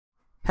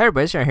Hey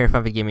everybody, it's Sharon here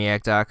from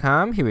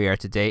VidGamiac.com. Here we are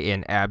today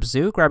in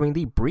Abzû, grabbing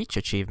the Breach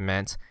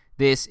achievement.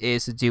 This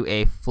is to do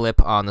a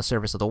flip on the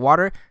surface of the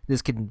water.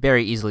 This can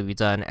very easily be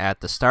done at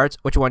the start.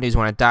 What you want to do is you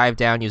want to dive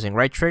down using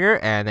right trigger,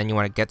 and then you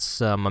want to get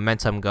some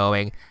momentum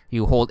going.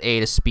 You hold A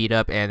to speed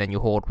up, and then you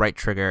hold right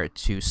trigger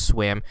to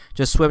swim.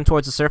 Just swim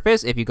towards the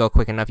surface. If you go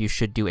quick enough, you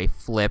should do a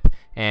flip,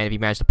 and if you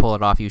manage to pull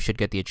it off, you should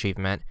get the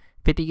achievement.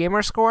 50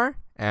 gamer score,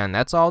 and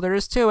that's all there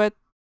is to it.